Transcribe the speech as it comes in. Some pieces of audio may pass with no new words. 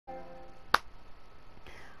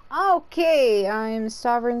Okay, I'm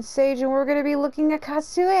Sovereign Sage, and we're going to be looking at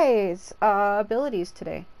Katsuie's abilities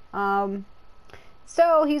today.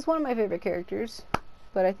 So he's one of my favorite characters,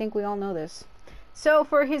 but I think we all know this. So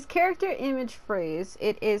for his character image phrase,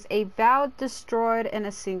 it is a vow destroyed in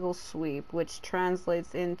a single sweep, which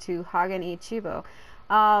translates into Hagan Ichibou.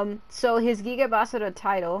 So his Giga BASARA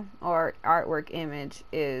title, or artwork image,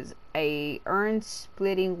 is a urn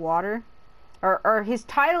splitting water, or his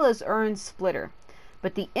title is urn splitter.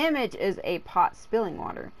 But the image is a pot spilling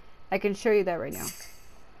water. I can show you that right now.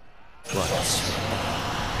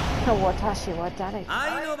 Watashi wa dare?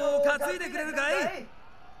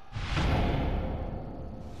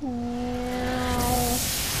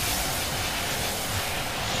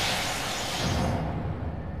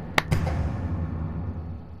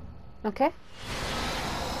 Okay.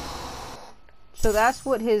 So that's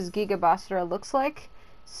what his Giga BASARA looks like.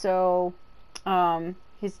 So,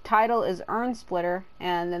 his title is Urn Splitter,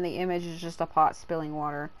 and then the image is just a pot spilling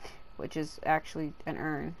water, which is actually an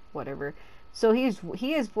urn, whatever. So he is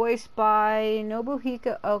voiced by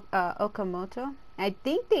Nobuhiko Okamoto. I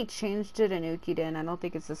think they changed it in Ukiden. I don't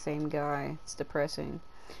think it's the same guy. It's depressing.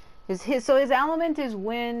 So his element is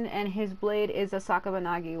wind, and his blade is a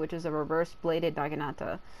Sakabanagi, which is a reverse bladed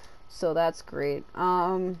Naginata. So that's great.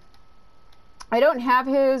 I don't have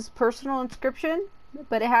his personal inscription,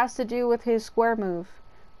 but it has to do with his square move.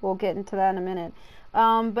 We'll get into that in a minute.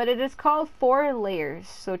 But it is called 4 layers.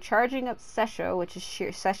 So charging up Seiyuu, which is sheer,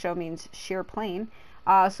 Seiyuu means sheer plane.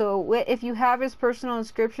 So if you have his personal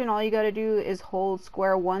inscription, all you got to do is hold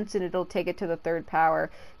square once and it'll take it to the 3rd power.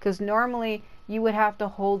 Because normally you would have to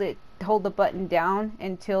hold the button down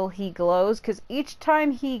until he glows. Because each time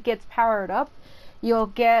he gets powered up, you'll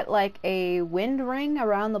get like a wind ring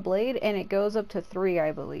around the blade, and it goes up to 3,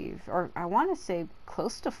 I believe. Or I want to say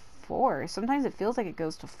close to 4. Sometimes it feels like it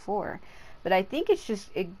goes to 4, but I think it's just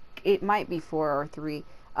it might be 4 or 3.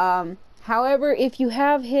 However, if you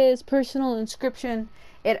have his personal inscription,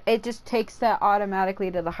 it just takes that automatically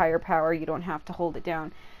to the higher power. You don't have to hold it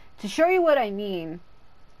down. To show you what I mean,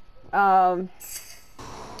 if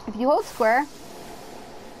you hold square,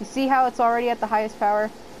 you see how it's already at the highest power?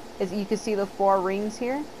 As you can see the 4 rings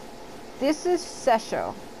here. This is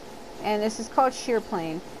Seiyuu, and this is called sheer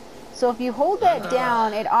plane. So if you hold that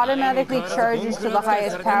down, it automatically charges to the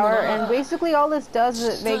highest power, and basically all this does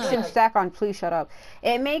is it makes him stack on. Please shut up.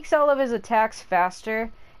 It makes all of his attacks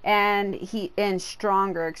faster and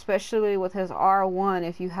stronger, especially with his R1.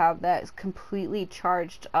 If you have that completely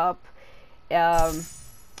charged up,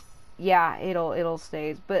 yeah, it'll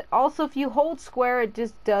stay. But also if you hold square, it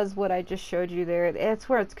just does what I just showed you there. That's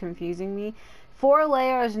where it's confusing me. 4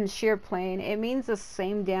 layers in sheer plane, it means the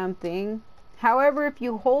same damn thing. However, if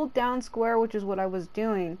you hold down square, which is what I was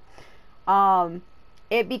doing,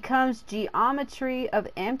 it becomes Geometry of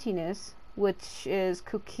Emptiness, which is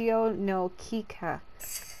Kuukyo no Kika.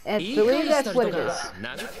 And I believe that's what it is.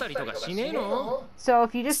 So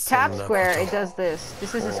if you just tap square, it does this.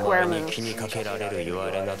 This is a square move.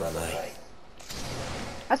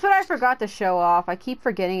 That's what I forgot to show off. I keep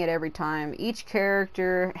forgetting it every time. Each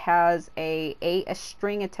character has a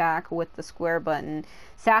string attack with the square button.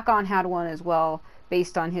 Sakon had one as well,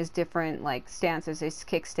 based on his different like stances, his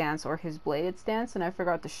kick stance or his bladed stance, and I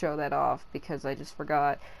forgot to show that off because I just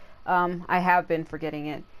forgot. I have been forgetting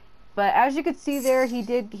it. But as you can see there, he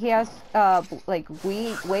has like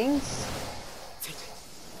wings.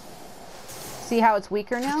 See how it's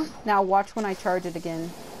weaker now? Now watch when I charge it again.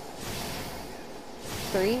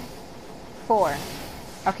 3, 4.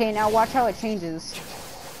 Okay, now watch how it changes.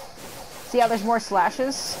 See how there's more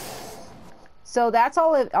slashes? So that's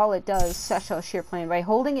all it does, Seiyuu sheer plane. By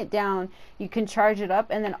holding it down, you can charge it up,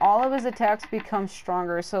 and then all of his attacks become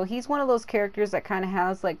stronger. So he's one of those characters that kind of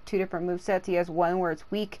has like 2 different movesets. He has one where it's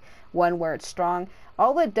weak, one where it's strong.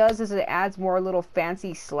 All it does is it adds more little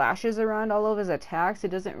fancy slashes around all of his attacks.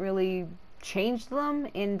 It doesn't really change them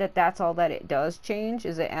in that's all that it does change,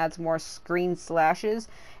 is it adds more screen slashes,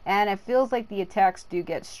 and it feels like the attacks do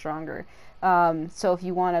get stronger. So if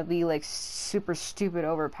you want to be like super stupid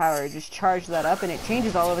overpowered, just charge that up and it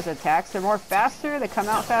changes all of his attacks. They're more faster, they come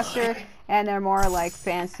out faster, and they're more like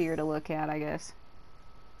fancier to look at, I guess.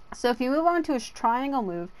 So if you move on to his triangle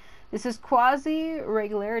move, this is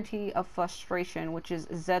Quasi-Regularity of Frustration, which is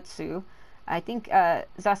Zetsu. I think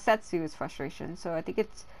Zasetsu is frustration, so I think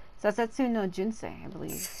it's Zasetsu no Junsei, I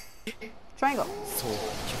believe. Triangle.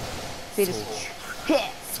 See this?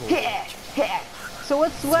 So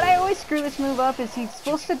what I always screw this move up is he's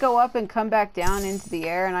supposed to go up and come back down into the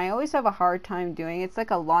air, and I always have a hard time doing it. It's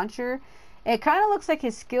like a launcher. It kind of looks like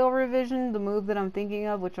his skill revision, the move that I'm thinking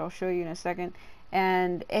of, which I'll show you in a second.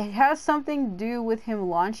 And it has something to do with him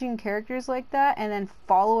launching characters like that and then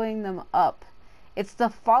following them up. It's the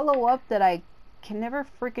follow-up that I can never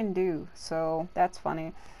freaking do, so that's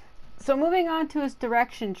funny. So moving on to his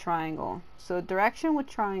direction triangle. So direction with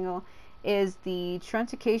triangle is the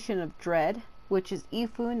Truncation of Dread, which is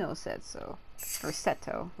Ifu no Setsu, or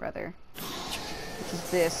Settou rather, which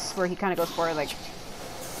is this, where he kind of goes forward like.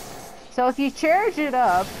 So if you charge it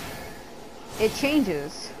up, it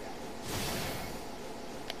changes.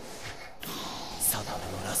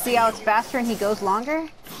 See how it's faster and he goes longer?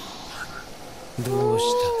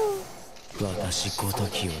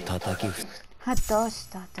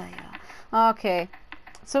 Okay,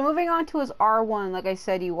 so moving on to his R1, like I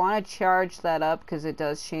said, you want to charge that up because it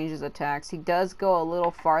does change his attacks. He does go a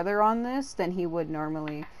little farther on this than he would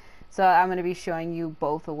normally. So I'm going to be showing you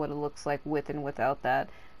both of what it looks like with and without that.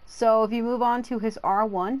 So if you move on to his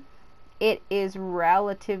R1, it is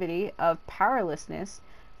Relativity of Powerlessness,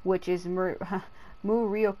 which is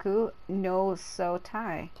Muryoku no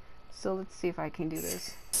Soutai. So let's see if I can do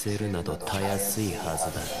this. So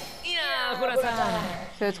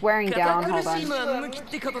it's wearing down, hold on.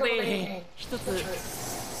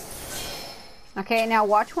 Okay, now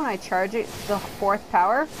watch when I charge it, the 4th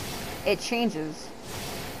power, it changes.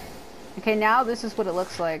 Okay, now this is what it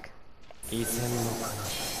looks like.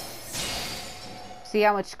 See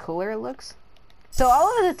how much cooler it looks? So all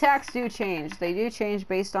of his attacks do change. They do change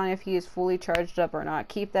based on if he is fully charged up or not.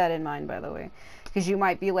 Keep that in mind, by the way. Because you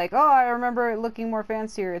might be like, oh, I remember it looking more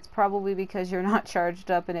fancier. It's probably because you're not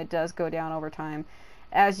charged up and it does go down over time.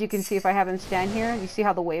 As you can see, if I have him stand here, you see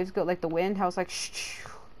how the waves go, like the wind, how it's like shh.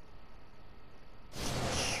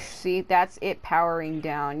 See, that's it powering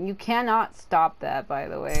down. You cannot stop that, by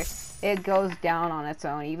the way. It goes down on its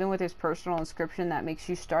own. Even with his personal inscription that makes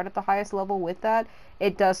you start at the highest level with that,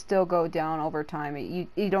 it does still go down over time.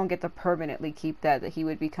 You don't get to permanently keep that he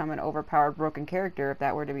would become an overpowered broken character if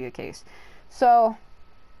that were to be the case. So,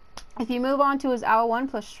 if you move on to his Hour 1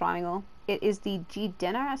 plus triangle, it is the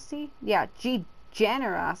Degeneracy. Yeah,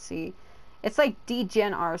 Degeneracy. It's like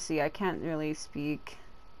Degeneracy. I can't really speak.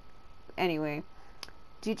 Anyway.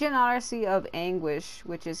 Degeneracy of Anguish,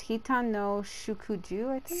 which is Hitan no Shukujuu,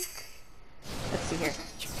 I think? Let's see here.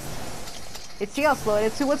 See how slow it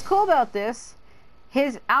is. So what's cool about this,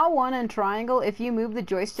 his L1 and triangle, if you move the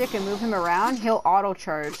joystick and move him around, he'll auto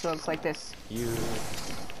charge. So it's like this.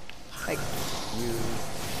 Like,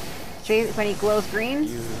 see, when he glows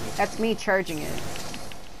green, that's me charging it.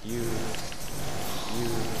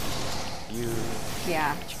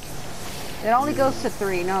 Yeah. It only goes to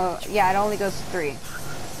 3. No, yeah, it only goes to 3.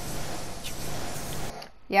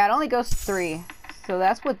 Yeah, it only goes to 3. So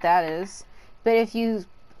that's what that is. But if you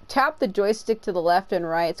tap the joystick to the left and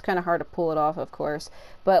right, it's kind of hard to pull it off, of course.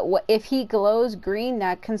 But if he glows green,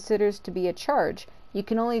 that considers to be a charge. You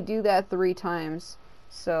can only do that 3 times.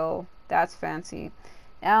 So that's fancy.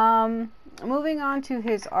 Moving on to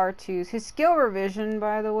his R2s. His skill revision,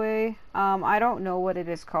 by the way, I don't know what it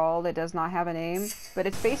is called. It does not have a name, but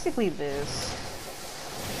it's basically this.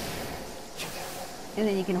 And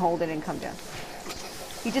then you can hold it and come down.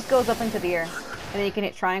 He just goes up into the air, and then you can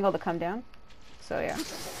hit triangle to come down. So yeah.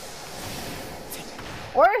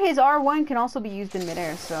 Or his R1 can also be used in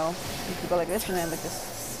midair, so you can go like this and then like this.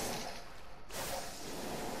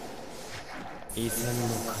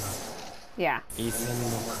 Yeah.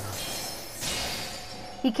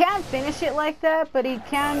 He can't finish it like that, but he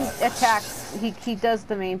can attack. He does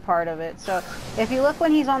the main part of it. So if you look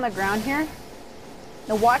when he's on the ground here,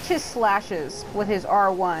 now watch his slashes with his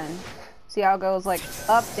R1. See how it goes like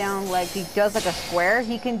up, down, like he does like a square?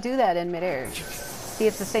 He can do that in midair. See,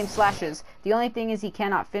 it's the same slashes. The only thing is he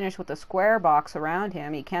cannot finish with the square box around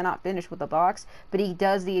him. He cannot finish with the box, but he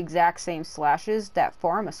does the exact same slashes that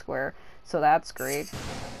form a square. So that's great.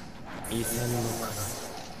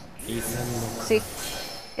 See?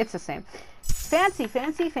 It's the same. Fancy,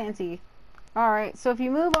 fancy, fancy. Alright, so if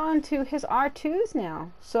you move on to his R2s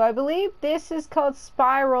now. So I believe this is called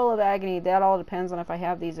Spiral of Agony. That all depends on if I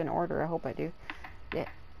have these in order. I hope I do. Yeah.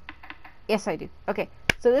 Yes, I do. Okay,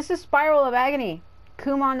 so this is Spiral of Agony.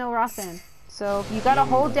 Kuma no Rasen. So you gotta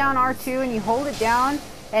hold down R2 and you hold it down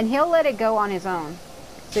and he'll let it go on his own.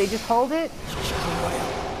 So you just hold it.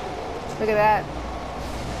 Look at that.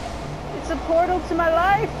 It's a portal to my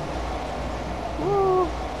life. Woo.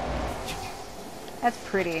 That's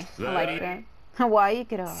pretty. I like that. Hawaii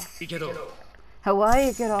get off.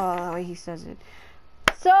 Hawaii get off. The way he says it.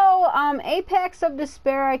 So, Apex of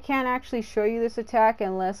Despair, I can't actually show you this attack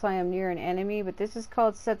unless I am near an enemy, but this is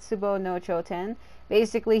called Setsubo no Choten.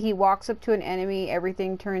 Basically, he walks up to an enemy,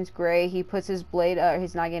 everything turns gray, he puts his blade,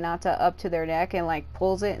 his Naginata up to their neck and like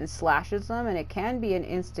pulls it and slashes them, and it can be an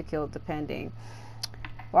insta-kill depending.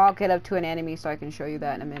 Well, I'll get up to an enemy so I can show you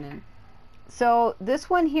that in a minute. So,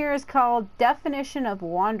 this one here is called Definition of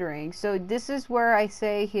Wandering. So, this is where I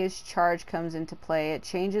say his charge comes into play. It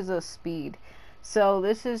changes the speed. So,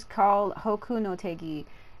 this is called Hoku no Tegi.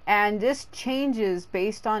 And this changes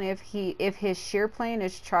based on if his shear plane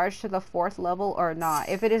is charged to the 4th level or not.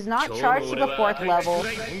 If it is not charged to the 4th level,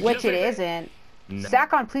 which it isn't,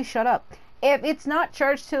 Sakon, please shut up. If it's not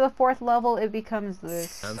charged to the 4th level, it becomes this.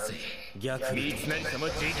 See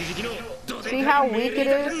how weak it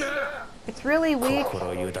is? It's really weak,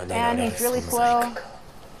 and he's really slow.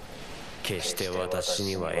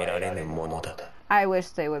 I wish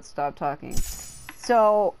they would stop talking.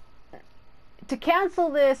 So, to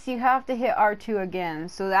cancel this, you have to hit R2 again.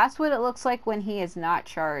 So that's what it looks like when he is not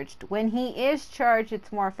charged. When he is charged,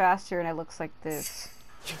 it's more faster, and it looks like this.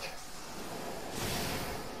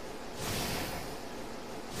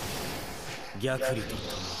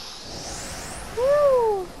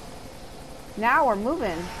 Woo! Now we're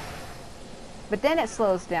moving. But then it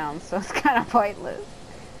slows down, so it's kind of pointless.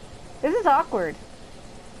 This is awkward.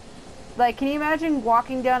 Like, can you imagine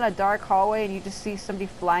walking down a dark hallway and you just see somebody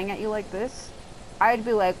flying at you like this? I'd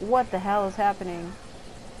be like, what the hell is happening?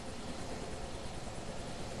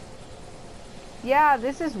 Yeah,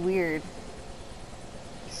 this is weird.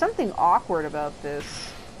 Something awkward about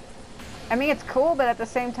this. I mean, it's cool, but at the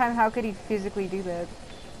same time, how could he physically do that?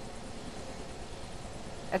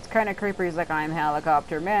 It's kind of creepy. He's like, I'm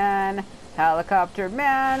Helicopter Man,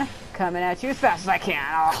 coming at you as fast as I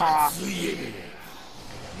can.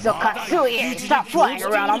 So Katsuie, stop flying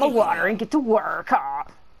around on the water and get to work.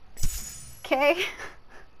 Okay.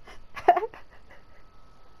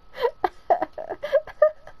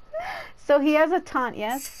 So he has a taunt,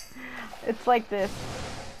 yes? It's like this.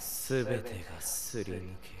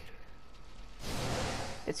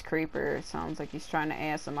 It's creeper. It sounds like he's trying to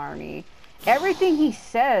ASMR me. Everything he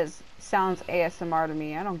says sounds ASMR to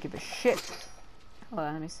me. I don't give a shit. Hold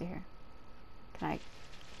on, let me see here. Can I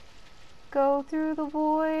go through the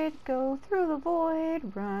void,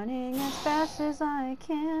 running as fast as I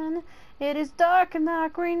can. It is dark in the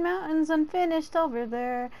green mountains, unfinished over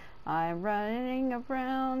there. I'm running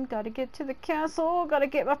around, gotta get to the castle, gotta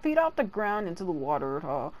get my feet off the ground into the water.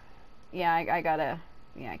 Oh. Yeah, I gotta,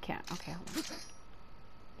 yeah, I can't. Okay, hold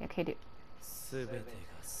on. Okay, dude.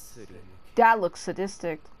 That looks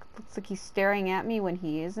sadistic. Looks like he's staring at me when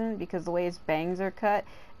he isn't, because the way his bangs are cut,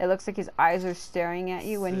 it looks like his eyes are staring at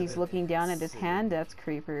you when he's looking down at his hand. That's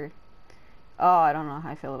creeper. Oh, I don't know how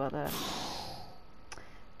I feel about that.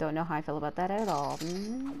 Don't know how I feel about that at all.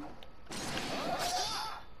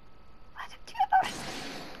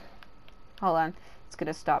 Hold on. It's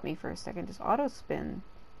gonna stop me for a second. Just auto spin.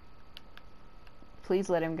 Please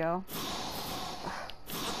let him go.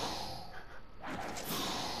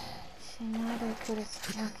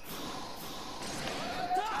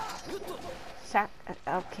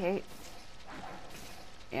 Okay.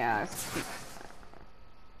 Yeah.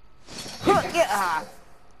 Yeah.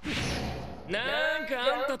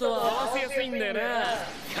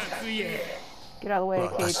 Get out of the way,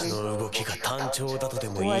 Keiji.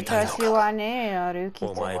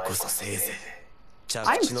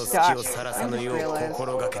 I'm stuck. I just realized.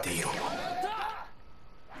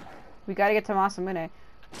 We gotta get to Masamune.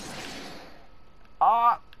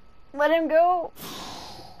 Oh, let him go.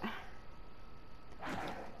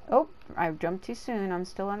 Oh, I jumped too soon. I'm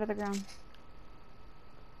still under the ground.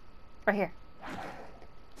 Right here.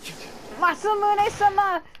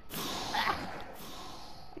 Masamune-sama!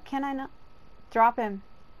 Can I not? Drop him.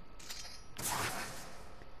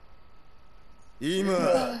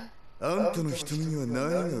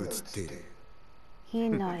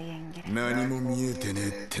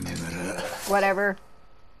 Whatever.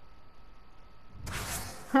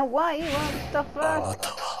 Why you want the fuck?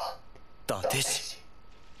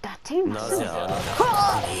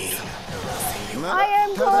 I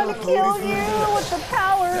am going to kill you with the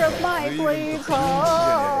power of my blades.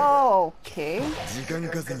 Oh, okay.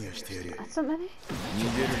 That's somebody.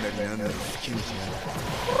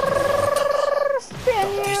 Spin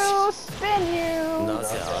you, spin you,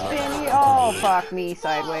 spin you. Oh, fuck me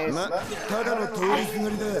sideways.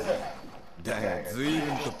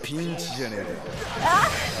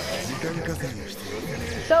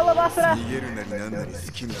 Solo Basara.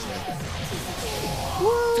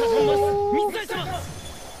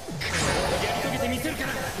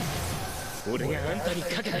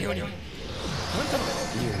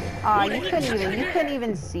 Aw, you couldn't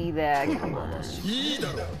even see that. Come on.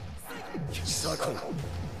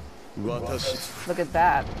 Look at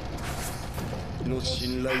that.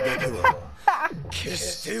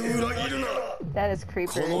 That is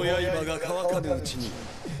creepy.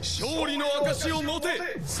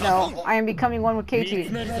 No, I am becoming one with Keiichi.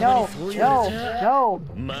 No, no, no.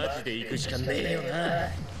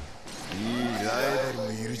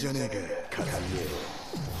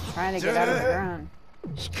 Trying to get out of the ground.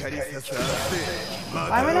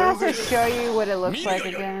 I'm gonna have to show you what it looks like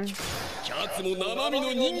again.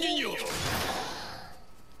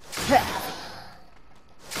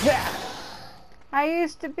 I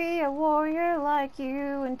used to be a warrior like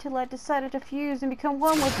you until I decided to fuse and become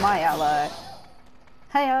one with my ally.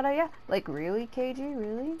 Hayaraya? Like really, Keiji?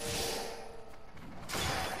 Really?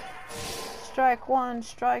 Strike one,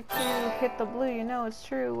 strike two, hit the blue, you know it's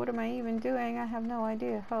true. What am I even doing? I have no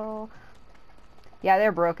idea. Oh. Yeah,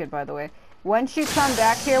 they're broken, by the way. Once you come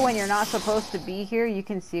back here when you're not supposed to be here, you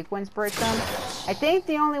can sequence break them. I think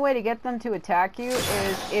the only way to get them to attack you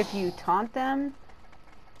is if you taunt them.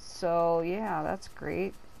 So, yeah, that's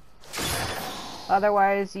great.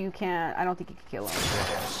 Otherwise, you can't... I don't think you can kill them.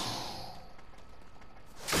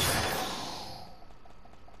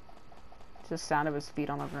 Just sound of his feet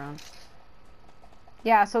on the ground.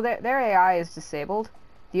 Yeah, so their AI is disabled.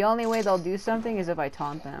 The only way they'll do something is if I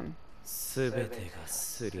taunt them.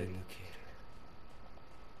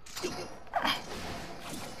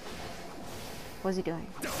 What's he doing?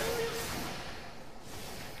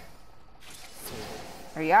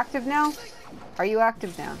 Are you active now? Are you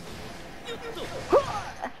active now?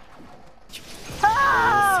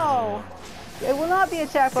 Oh! It will not be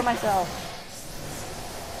attacked by myself.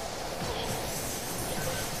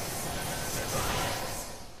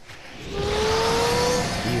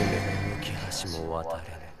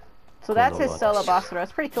 So that's his solo BASARA.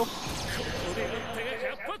 That's pretty cool.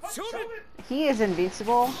 He is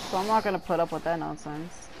invincible, so I'm not gonna put up with that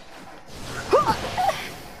nonsense.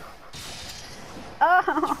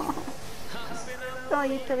 Oh!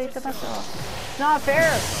 It's not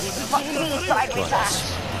fair! Fucking being sideways back!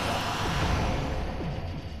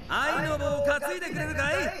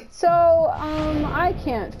 So, I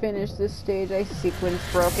can't finish this stage. I sequence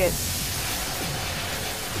broke it.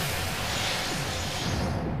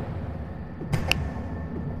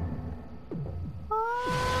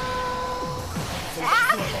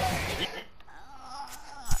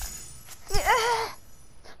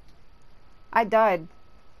 I died,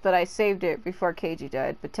 but I saved it before Keiji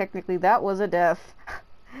died. But technically, that was a death.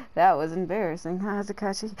 That was embarrassing, huh,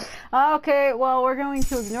 Zakashi? Okay, well, we're going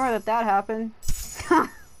to ignore that happened.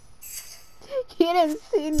 He didn't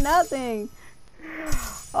see nothing.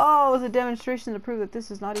 Oh, it was a demonstration to prove that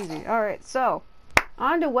this is not easy. Alright, so,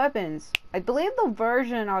 on to weapons. I believe the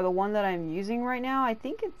version are the one that I'm using right now. I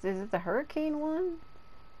think it's, is it the Hurricane one?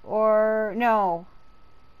 Or, no.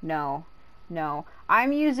 No. No.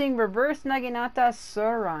 I'm using Reverse Naginata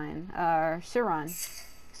Suiran.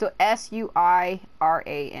 So S-U-I-R-A-N.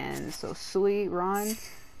 So Suiran.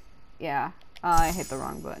 Yeah. I hit the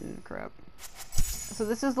wrong button. Crap. So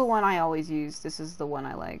this is the one I always use. This is the one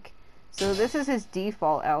I like. So this is his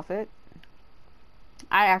default outfit.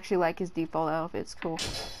 I actually like his default outfit. It's cool.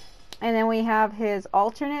 And then we have his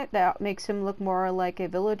alternate that makes him look more like a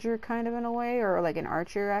villager kind of in a way. Or like an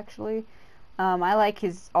archer actually. I like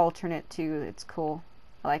his alternate too. It's cool.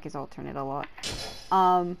 I like his alternate a lot.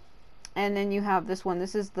 And then you have this one.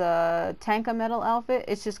 This is the Tenka metal outfit.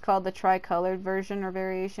 It's just called the Tricolored version or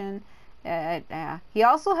variation. He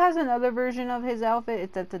also has another version of his outfit.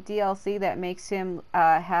 It's at the DLC that makes him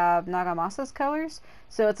have Nagamasa's colors.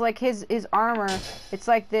 So it's like his armor. It's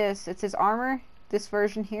like this. It's his armor. This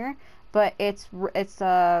version here, but it's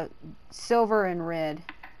silver and red.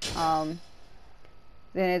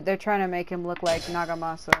 They're trying to make him look like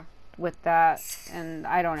Nagamasa with that, and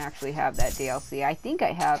I don't actually have that DLC. I think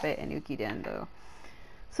I have it in Ukiden though.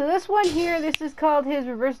 So this one here, this is called his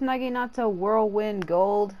Reverse Naginata Whirlwind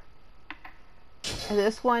Gold. And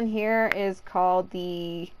this one here is called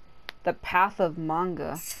the Path of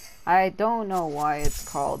Manga. I don't know why it's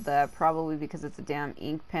called that. Probably because it's a damn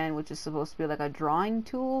ink pen, which is supposed to be like a drawing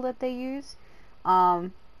tool that they use.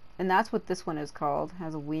 And that's what this one is called. It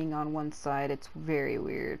has a wing on one side. It's very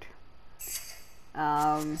weird.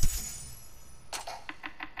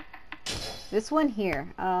 This one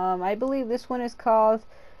here. I believe this one is called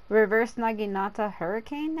Reverse Naginata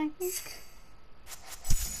Hurricane,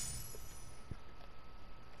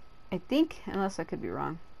 I think, unless I could be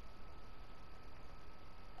wrong.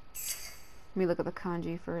 Let me look at the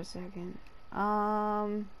kanji for a second.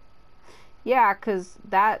 Yeah, because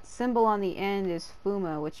that symbol on the end is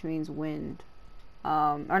Fuma, which means wind.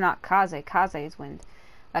 Or not Kaze. Kaze is wind.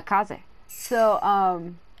 Kaze. So,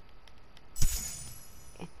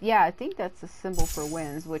 yeah, I think that's a symbol for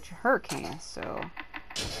winds, which hurricanes, so...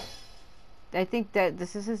 I think that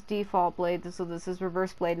this is his default blade, so this is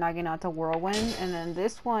reverse blade Naginata Whirlwind, and then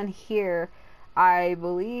this one here, I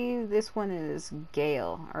believe this one is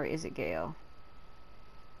Gale, or is it Gale?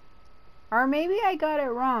 Or maybe I got it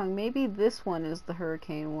wrong, maybe this one is the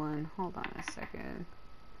hurricane one. Hold on a second.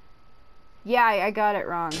 Yeah, I got it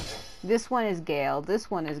wrong. This one is Gale,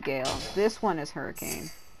 this one is Gale, this one is hurricane.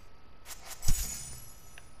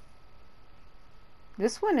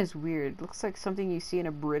 This one is weird. Looks like something you see in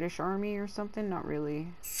a British army or something. Not really.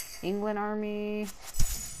 England army.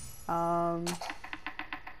 Not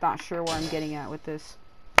sure where I'm getting at with this.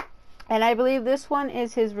 And I believe this one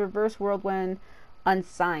is his reverse whirlwind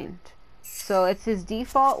unsigned. So it's his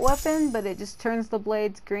default weapon, but it just turns the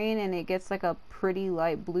blades green and it gets like a pretty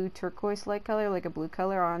light blue turquoise light color, like a blue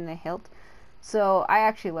color on the hilt. So I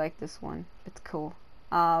actually like this one. It's cool.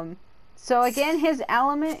 So again, his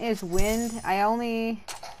element is wind. I only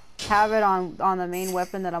have it on the main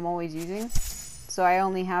weapon that I'm always using. So I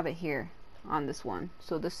only have it here on this one.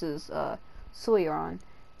 So this is Suiron.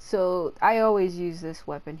 So I always use this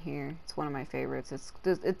weapon here. It's one of my favorites. It's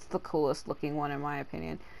the coolest looking one in my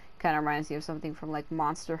opinion. Kind of reminds me of something from like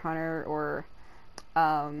Monster Hunter or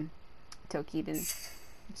Tokiden.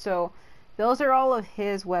 So those are all of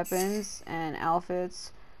his weapons and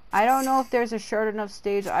outfits. I don't know if there's a short enough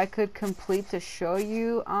stage I could complete to show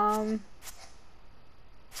you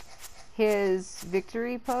his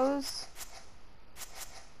victory pose.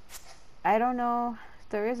 I don't know if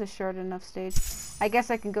there is a short enough stage. I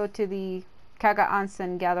guess I can go to the Kaga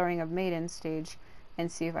Onsen Gathering of Maidens stage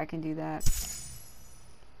and see if I can do that.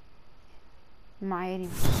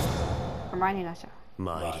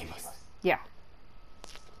 Yeah.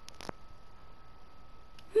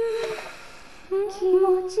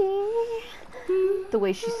 The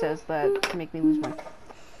way she says that to make me lose my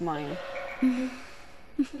mind.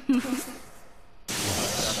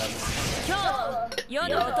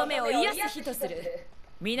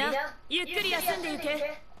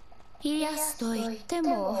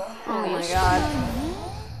 Oh my god.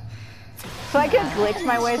 So I could glitch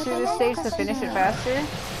my way through this stage to finish it faster,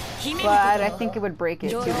 but I think it would break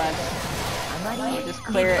it too much. I would just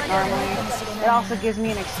clear it normally. It also gives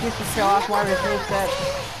me an excuse to show off more of his moveset.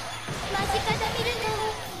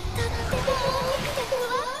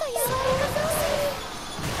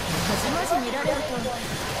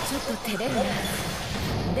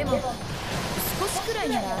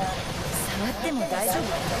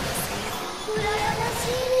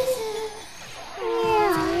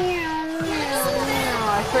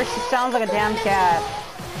 I swear she sounds like a damn cat.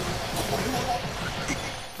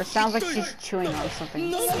 Or sounds like she's chewing on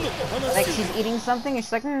something. Like she's eating something and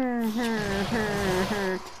she's like,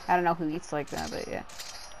 I don't know who eats like that, but yeah.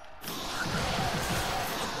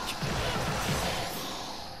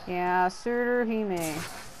 Yeah, Tsuruhime.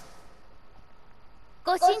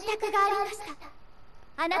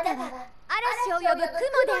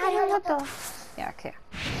 Yeah, okay.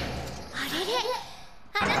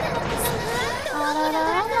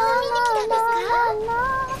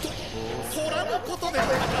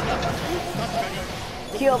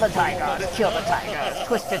 Kill the tiger, kill the tiger,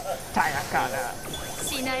 twisted tiger kada.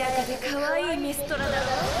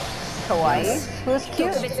 Kawaii? Who's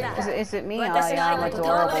cute? Is it me? Oh yeah, I'm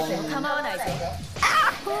adorable.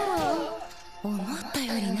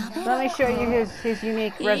 Let me show you his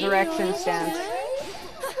unique resurrection stance.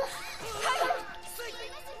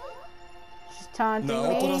 She's taunting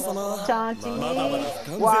me, taunting me.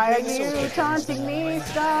 Why are you taunting me?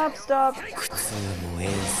 Stop, stop.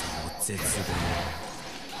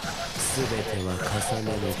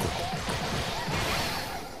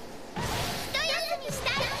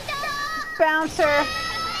 Bouncer.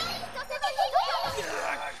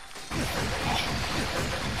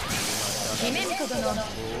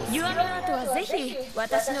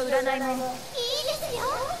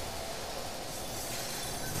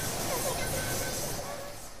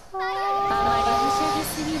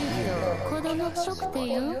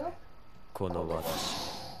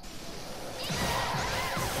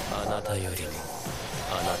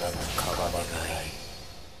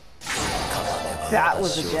 That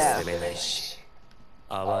was a death.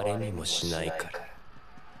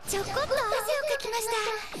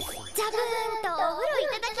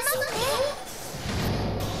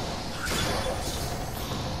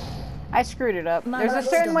 I screwed it up. There's a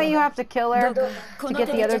certain way you have to kill her to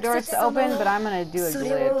get the other doors to open, but I'm gonna do a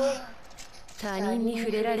glitch.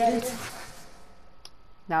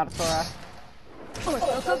 Naotora.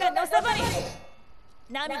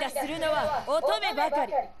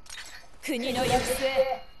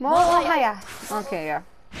 Mohaya. Okay, yeah.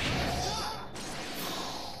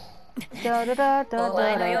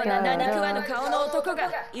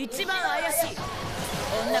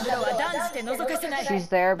 She's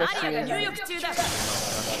there, but she isn't.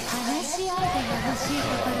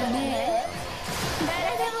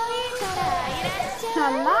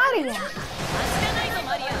 Maria.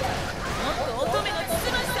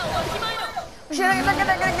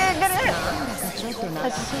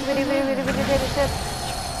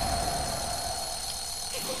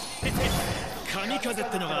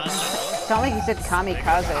 Sound like you said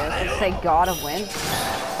kamikaze. Let's say god of wind.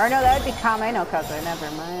 Or no, that would be kame no kaze. Never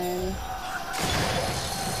mind.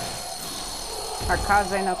 Or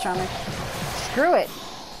kaze no kame. Screw it.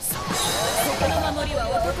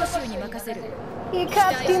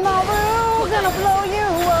 Ikatsuki Maru, gonna blow you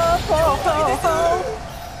up. Ho, ho, ho.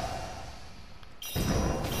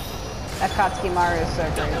 That Katsuki Maru is so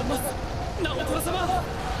great.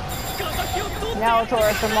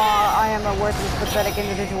 Naotora-sama, I am a worthless, pathetic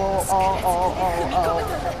individual.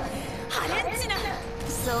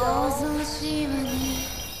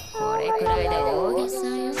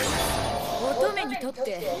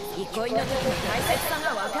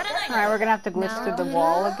 Alright, we're gonna have to glitch through the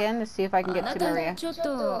wall again to see if I can get to Maria.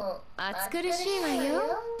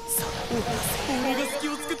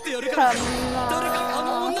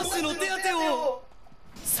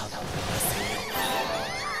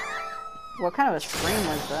 What kind of a scream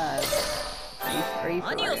was that? Are you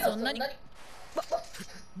for real?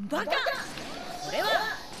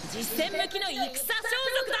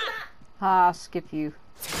 Ah, skip you.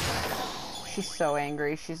 She's so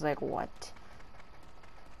angry. She's like, what?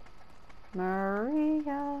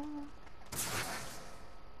 Maria.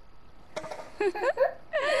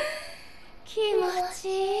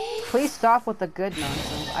 Please stop with the good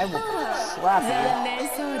nonsense. I will slap you.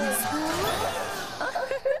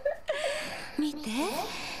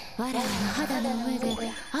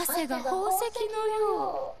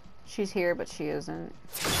 She's here, but she isn't.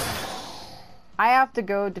 I have to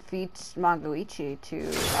go defeat Magoichi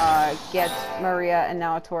to get Maria and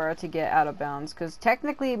Naotora to get out of bounds, because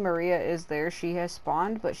technically Maria is there, she has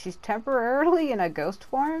spawned, but she's temporarily in a ghost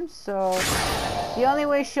form, so the only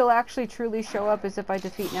way she'll actually truly show up is if I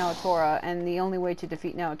defeat Naotora, and the only way to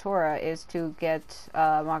defeat Naotora is to get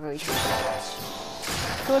Magoichi.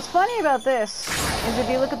 So what's funny about this is if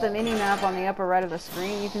you look at the mini-map on the upper right of the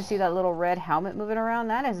screen, you can see that little red helmet moving around.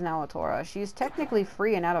 That is Naotora. She's technically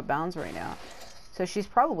free and out of bounds right now. So she's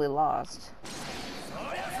probably lost.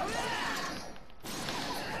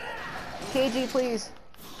 KG, please.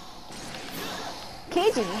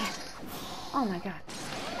 KG! Oh my god.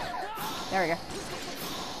 There we go.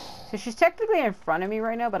 So she's technically in front of me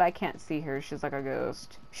right now, but I can't see her. She's like a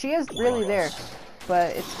ghost. She is really there,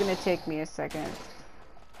 but it's gonna take me a second.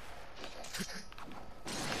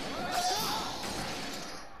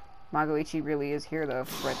 Magoichi really is here though,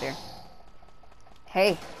 right there.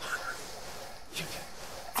 Hey!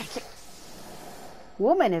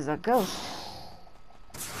 Woman is a ghost.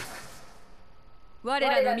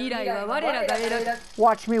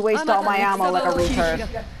 Watch me waste all my ammo like a retard.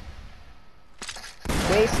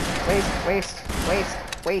 Waste, waste, waste, waste,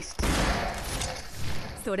 waste.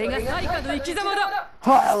 I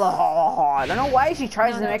don't know why she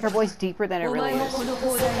tries to make her voice deeper than it really is.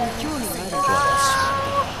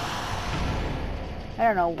 I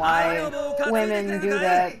don't know why women do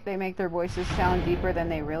that. They make their voices sound deeper than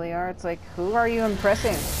they really are. It's like, who are you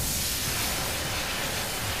impressing?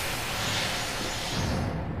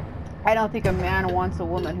 I don't think a man wants a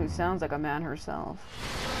woman who sounds like a man herself.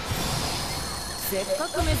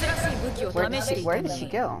 Where did she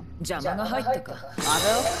go?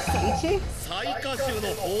 Mago? Ichi?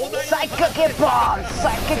 Psycho get bombed!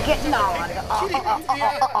 Psycho get gnawed!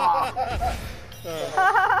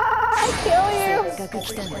 I kill you!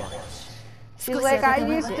 She's like, I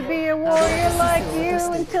used to be a warrior like you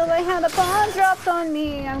until I had a bomb dropped on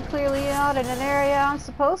me. I'm clearly not in an area I'm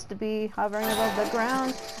supposed to be, hovering above the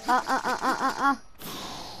ground.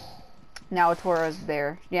 Now Tora's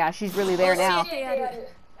there. Yeah, she's really there now.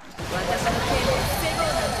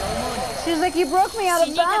 She's like, you broke me out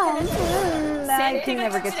of bounds. I can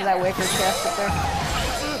never get to that wicker chest up there.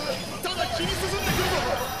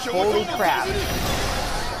 Holy crap.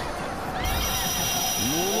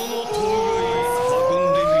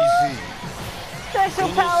 Special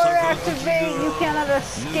power activate! You cannot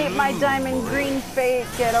escape my diamond green fate!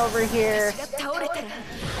 Get over here!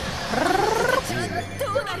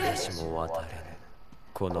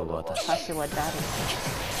 Kashiwadari.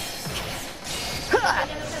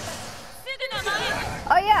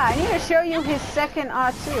 Oh yeah, I need to show you his second too.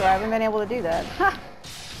 I haven't been able to do that.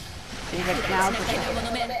 Seems like now's the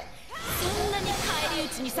time.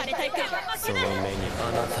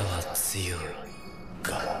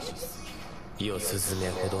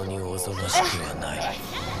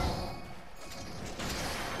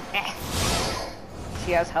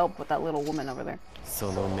 She has help with that little woman over there.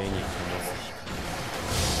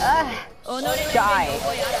 Die.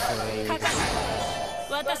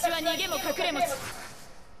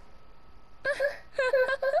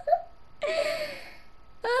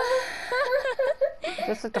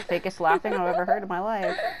 This is the fakest laughing I've ever heard in my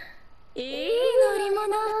life.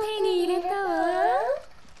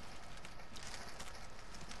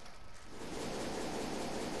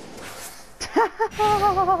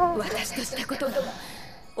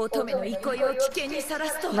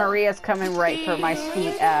 Maria's coming right for my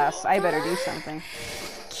sweet ass. I better do something.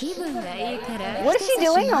 What is she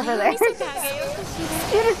doing over there?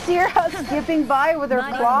 You just see her skipping by with her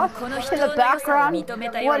cloth in the background.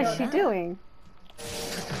 What is she doing?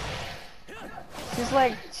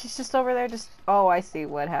 She's just over there just... Oh, I see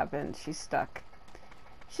what happened. She's stuck.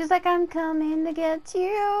 She's like, I'm coming to get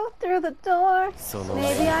you through the door.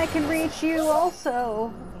 Maybe I can reach you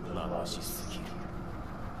also.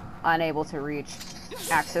 Unable to reach.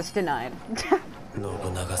 Access denied. Oh,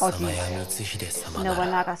 Nobunaga-sama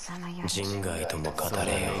や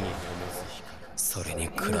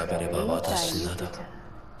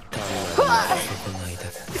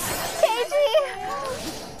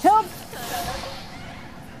Help!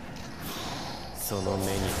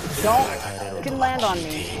 Don't can land on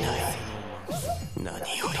me.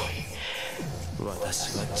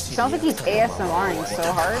 Sounds like he's ASMRing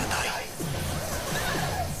so hard.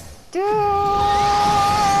 Dude!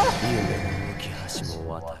 Oh!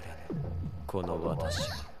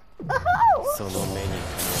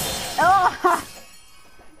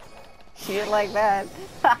 She didn't like that.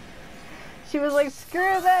 She was like,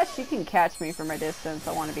 screw that. She can catch me from a distance.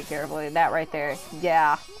 I want to be careful. That right there.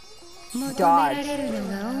 Yeah. Dodge.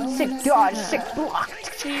 Sick dodge. Sick block.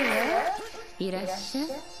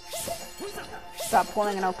 Stop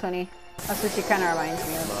pulling an Okuni. That's what she kind of reminds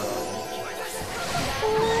me of.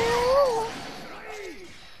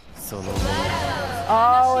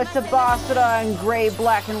 Oh, it's a Basara in gray,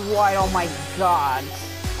 black, and white. Oh my god.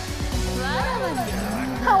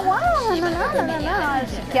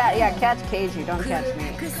 Cat, yeah, catch Keiju. Don't catch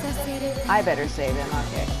me. I better save him.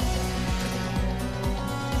 Okay.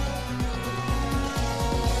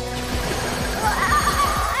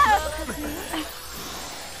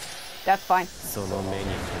 That's fine.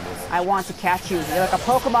 I want to catch you. You're like a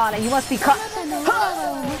Pokemon and you must be caught.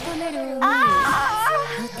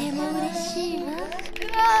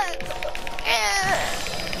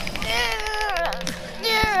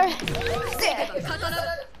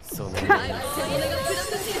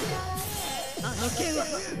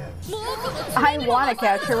 I want to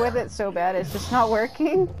catch her with it so bad, it's just not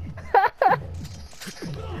working.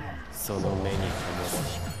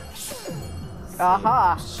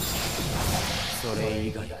 Aha.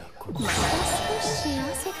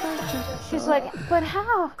 She's like, but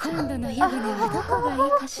how?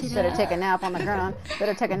 Better take a nap on the ground.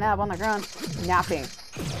 Better take a nap on the ground. Napping.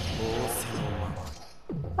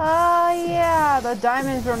 Yeah, the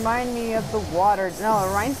diamonds remind me of the water. No, it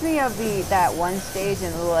reminds me of that one stage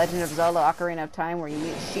in The Legend of Zelda Ocarina of Time where you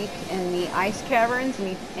meet Sheik in the ice caverns,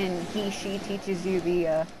 and she teaches you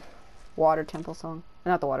the water temple song.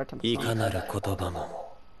 Not the water temple song.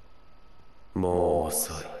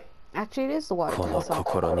 Actually, it is the water temple song.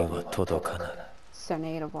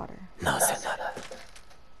 Serenade of water.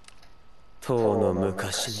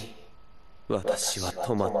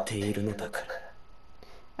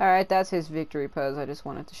 Alright, that's his victory pose. I just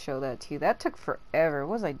wanted to show that to you. That took forever.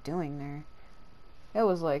 What was I doing there? It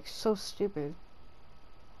was like so stupid.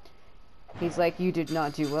 He's like, you did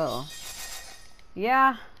not do well.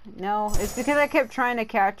 Yeah, no. It's because I kept trying to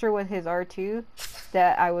catch her with his R2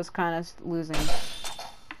 that I was kind of losing.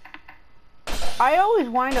 I always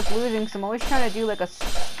wind up losing because I'm always trying to do like a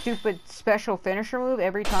stupid special finisher move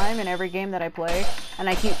every time in every game that I play, and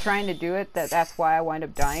I keep trying to do it. That's why I wind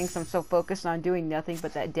up dying, because I'm so focused on doing nothing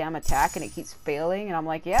but that damn attack, and it keeps failing, and I'm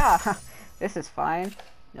like, yeah, this is fine.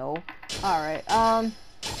 No. Alright,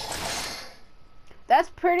 that's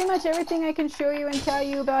pretty much everything I can show you and tell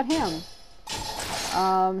you about him.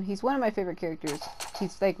 He's one of my favorite characters.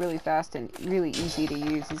 He's like really fast and really easy to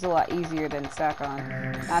use. He's a lot easier than Sakon.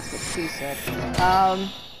 That's what she said.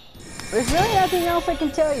 there's really nothing else I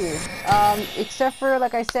can tell you. Except for,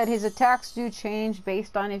 like I said, his attacks do change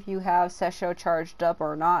based on if you have Sessho charged up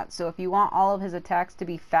or not. So if you want all of his attacks to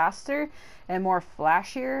be faster and more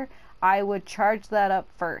flashier, I would charge that up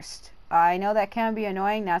first. I know that can be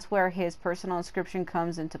annoying. That's where his personal inscription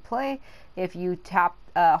comes into play. If you tap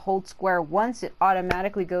hold square once, it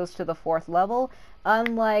automatically goes to the 4th level.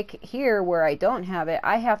 Unlike here where I don't have it,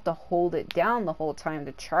 I have to hold it down the whole time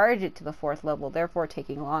to charge it to the 4th level, therefore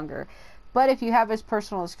taking longer. But if you have his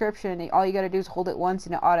personal inscription, all you gotta do is hold it once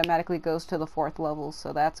and it automatically goes to the 4th level,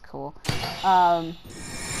 so that's cool. I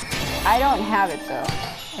don't have it though.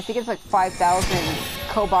 I think it's like 5,000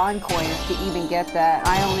 Koban coins to even get that.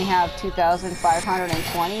 I only have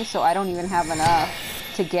 2,520, so I don't even have enough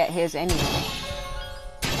to get his anyway.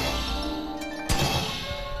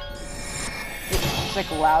 It's like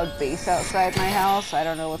loud bass outside my house. I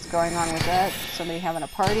don't know what's going on with that. Somebody having a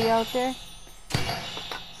party out there?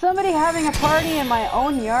 Somebody having a party in my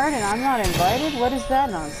own yard and I'm not invited? What is that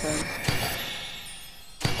nonsense?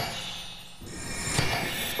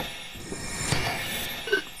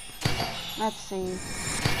 Let's see.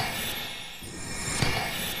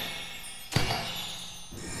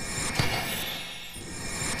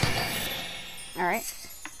 Alright.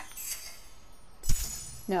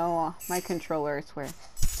 No, my controller, I swear.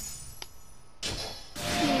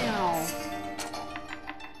 Meow.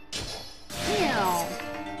 Meow.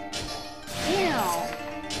 Meow.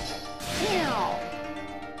 Meow.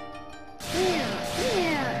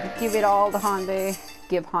 Meow. Give it all to Hanbei.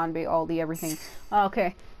 Give Hanbei all the everything.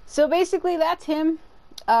 Okay. So basically that's him.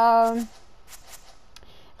 If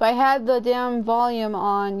I had the damn volume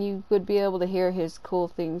on, you would be able to hear his cool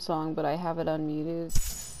theme song, but I have it unmuted.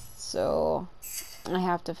 So I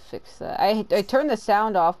have to fix that. I turn the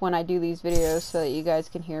sound off when I do these videos so that you guys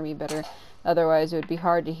can hear me better. Otherwise it would be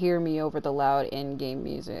hard to hear me over the loud in-game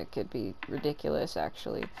music. It'd be ridiculous,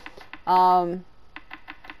 actually. That's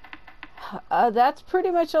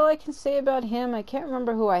pretty much all I can say about him. I can't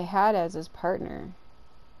remember who I had as his partner.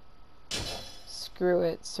 Screw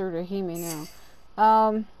it, Tsuruhime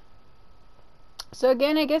now. So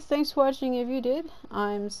again, I guess thanks for watching if you did.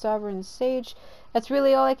 I'm Sovereign Sage. That's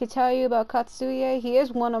really all I can tell you about Katsuie. He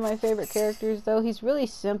is one of my favorite characters, though. He's really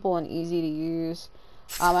simple and easy to use.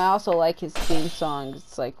 I also like his theme song.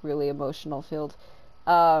 It's like really emotional filled.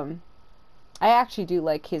 I actually do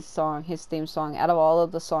like his theme song. Out of all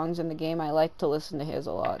of the songs in the game, I like to listen to his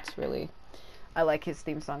a lot. It's really, I like his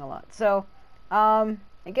theme song a lot. So, I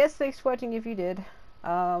guess thanks for watching if you did.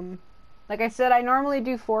 Like I said, I normally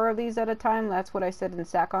do 4 of these at a time. That's what I said in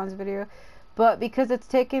Sakon's video. But because it's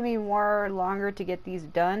taken me longer to get these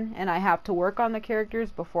done, and I have to work on the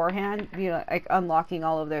characters beforehand, you know, like unlocking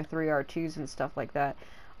all of their 3R2s and stuff like that,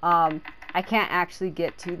 I can't actually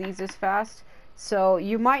get to these as fast. So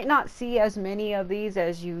you might not see as many of these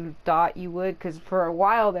as you thought you would, because for a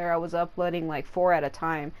while there I was uploading like 4 at a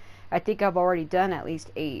time. I think I've already done at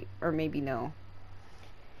least 8, or maybe no.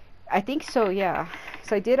 I think so, yeah.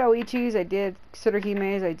 So I did Oichis, I did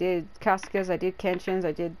Tsuruhimes, I did Kasugas, I did Kenshins,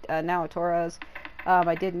 I did Naotoras,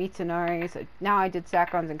 I did Mitsunaris, now I did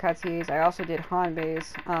Sakons and Katsui's, I also did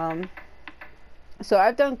Hanbei's. So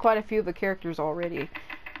I've done quite a few of the characters already.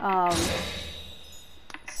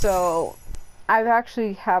 So I've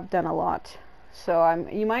actually done a lot. So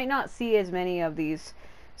you might not see as many of these.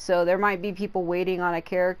 So there might be people waiting on a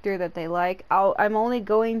character that they like. I'm only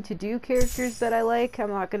going to do characters that I like. I'm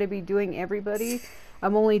not going to be doing everybody.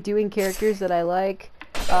 I'm only doing characters that I like.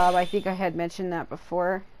 I think I had mentioned that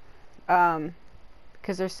before.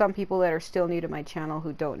 Because there's some people that are still new to my channel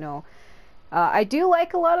who don't know. I do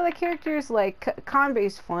like a lot of the characters. Like,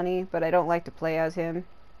 Kanbei's funny, but I don't like to play as him.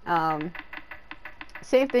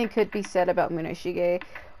 Same thing could be said about Muneshige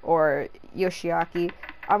or Yoshiaki.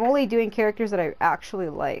 I'm only doing characters that I actually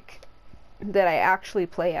like, that I actually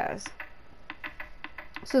play as.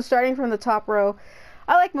 So starting from the top row,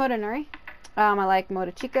 I like Motonari. I like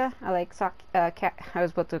Motochika. I like I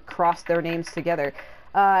was about to cross their names together.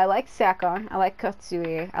 I like Sakon. I like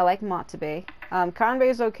Katsuie. I like Matsube. Kanbei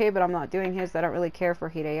is okay, but I'm not doing his. I don't really care for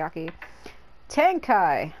Hideyaki.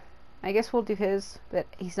 Tenkai. I guess we'll do his, but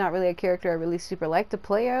he's not really a character I really super like to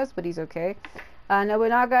play as, but he's okay.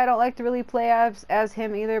 Nobunaga, I don't like to really play as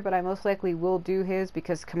him either, but I most likely will do his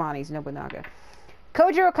because, come on, he's Nobunaga.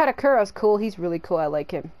 Kojiro Katakura is cool. He's really cool. I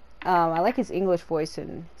like him. I like his English voice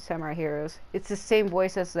in Samurai Heroes. It's the same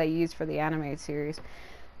voice as I used for the animated series.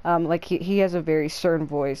 Like, he has a very certain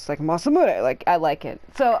voice, like Masamune. Like, I like it.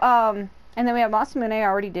 So, and then we have Masamune. I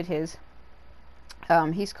already did his.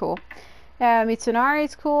 He's cool. Mitsunari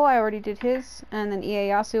is cool. I already did his. And then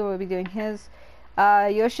Ieyasu will be doing his.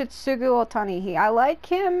 Yoshitsugu Otani. I like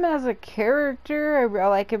him as a character. I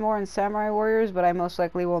like him more in Samurai Warriors, but I most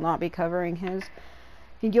likely will not be covering his.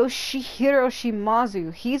 Yoshihiro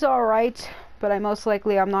Shimazu. He's alright, but I'm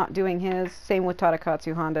not doing his. Same with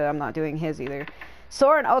Tadakatsu Honda. I'm not doing his either.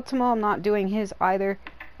 Sora and Ultimo, I'm not doing his either.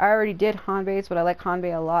 I already did Hanbei's, but I like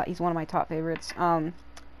Hanbei a lot. He's one of my top favorites.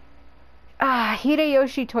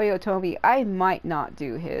 Hideyoshi Toyotomi. I might not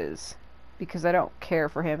do his because I don't care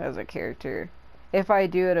for him as a character. If I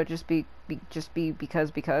do, it'll just be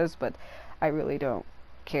because, but I really don't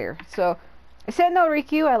care. So, Senno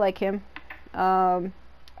Rikyu, I like him.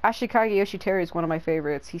 Ashikage Yoshiteru is one of my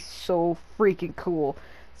favorites. He's so freaking cool.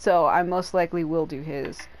 So, I most likely will do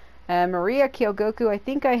his. And Maria Kyogoku, I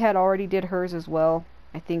think I had already did hers as well.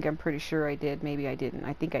 I'm pretty sure I did. Maybe I didn't.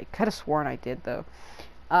 I think I could have sworn I did, though.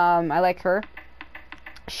 I like her.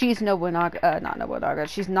 She's Nobunaga, not Nobunaga.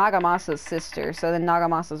 She's Nagamasa's sister. So then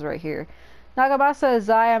Nagamasa's right here. Nagamasa is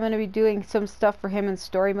Zai. I'm going to be doing some stuff for him in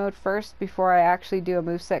story mode first before I actually do a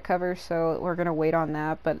moveset cover. So we're going to wait on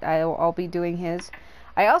that. But I'll be doing his.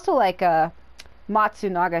 I also like Matsunaga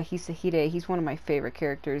Hisahide. He's one of my favorite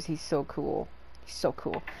characters. He's so cool. He's so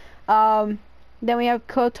cool. Then we have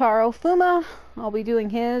Kotaro Fuma. I'll be doing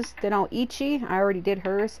his. Then Ichi. I already did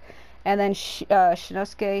hers. And then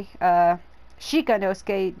Shikanosuke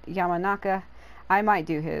Yamanaka. I might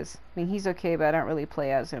do his. I mean, he's okay, but I don't really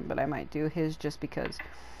play as him. But I might do his just because.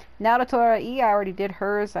 Naotora I already did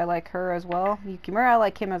hers. I like her as well. Yukimura, I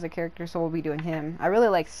like him as a character, so we'll be doing him. I really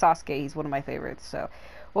like Sasuke. He's one of my favorites, so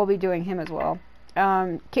we'll be doing him as well.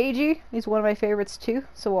 Keiji is one of my favorites too,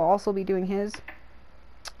 so we'll also be doing his.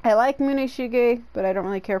 I like Muneshige, but I don't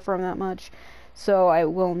really care for him that much, so I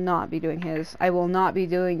will not be doing his. I will not be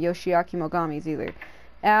doing Yoshiaki Mogami's either.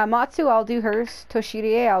 Matsu, I'll do hers.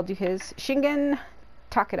 Toshirie, I'll do his. Shingen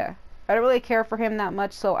Takeda. I don't really care for him that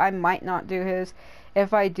much, so I might not do his.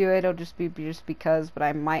 If I do it, it'll just be because, but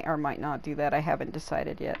I might or might not do that. I haven't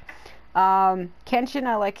decided yet. Kenshin,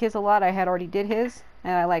 I like his a lot. I had already did his.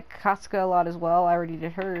 And I like Kasuga a lot as well. I already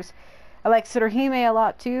did hers. I like Tsuruhime a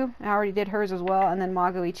lot too. I already did hers as well. And then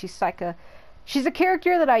Magoichi Saika. She's a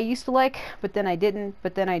character that I used to like, but then I didn't,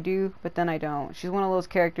 but then I do, but then I don't. She's one of those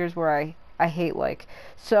characters where I hate like.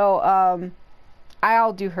 So,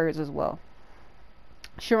 I'll do hers as well.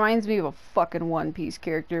 She reminds me of a fucking One Piece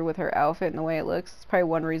character with her outfit and the way it looks. It's probably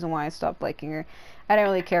one reason why I stopped liking her. I don't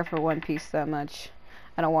really care for One Piece that much.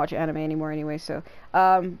 I don't watch anime anymore anyway, so.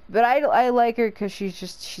 But I like her because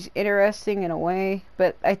she's interesting in a way.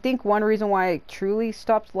 But I think one reason why I truly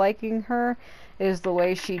stopped liking her is the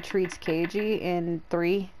way she treats Keiji in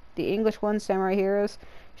 3, the English one, Samurai Heroes.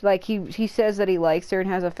 Like, he says that he likes her and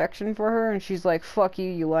has affection for her, and she's like, fuck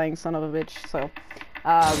you, you lying son of a bitch. So,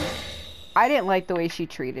 I didn't like the way she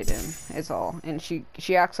treated him, is all. And she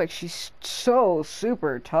acts like she's so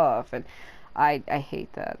super tough, and I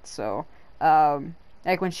hate that. So,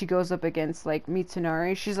 like when she goes up against like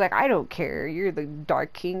Mitsunari, she's like, I don't care, you're the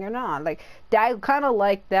Dark King or not. Like, I kind of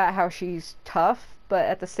like that, how she's tough, but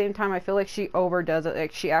at the same time I feel like she overdoes it.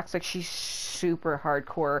 Like, she acts like she's super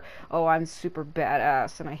hardcore. Oh, I'm super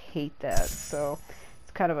badass, and I hate that. So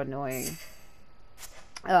it's kind of annoying.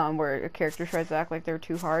 Where a character tries to act like they're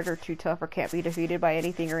too hard or too tough or can't be defeated by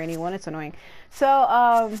anything or anyone. It's annoying. So,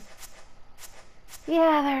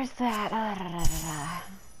 yeah, there's that.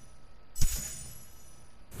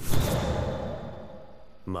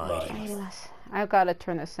 I've got to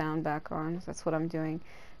turn the sound back on. That's what I'm doing.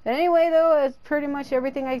 But anyway, though, it's pretty much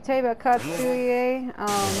everything I can tell you about Katsuie.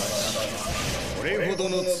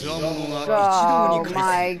 Oh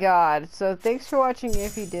my god. So thanks for watching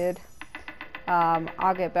if you did.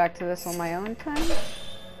 I'll get back to this on my own time.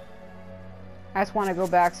 I just want to go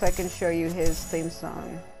back so I can show you his theme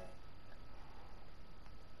song.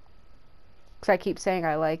 Because I keep saying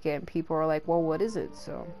I like it, and people are like, well, what is it?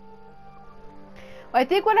 So, I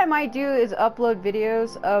think what I might do is upload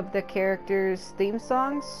videos of the characters' theme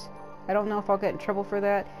songs. I don't know if I'll get in trouble for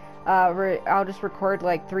that. I'll just record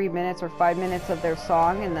like 3 minutes or 5 minutes of their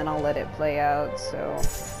song, and then I'll let it play out. So,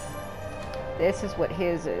 this is what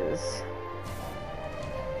his is.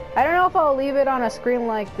 I don't know if I'll leave it on a screen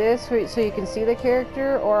like this so you can see the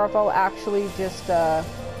character, or if I'll actually just, so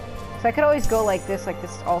I could always go like this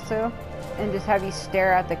also, and just have you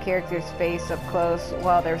stare at the character's face up close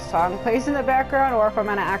while their song plays in the background, or if I'm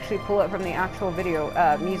going to actually pull it from the actual video,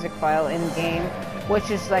 music file in-game,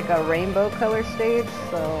 which is like a rainbow color stage,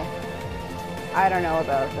 so I don't know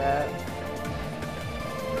about that.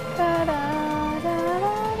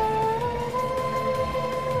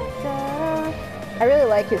 I really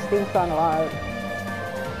like his theme song a lot.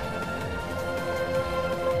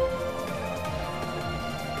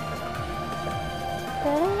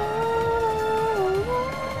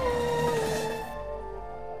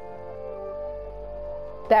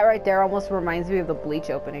 That right there almost reminds me of the Bleach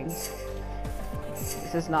opening.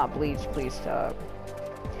 This is not Bleach, please stop.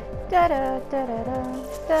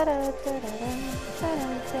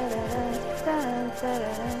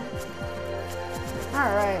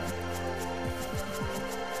 Alright.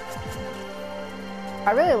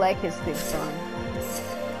 I really like his theme song.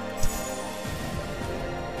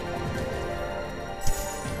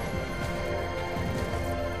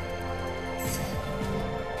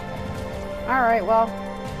 Alright, well,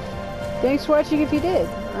 thanks for watching if you did.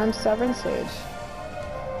 I'm Stubborn Sage.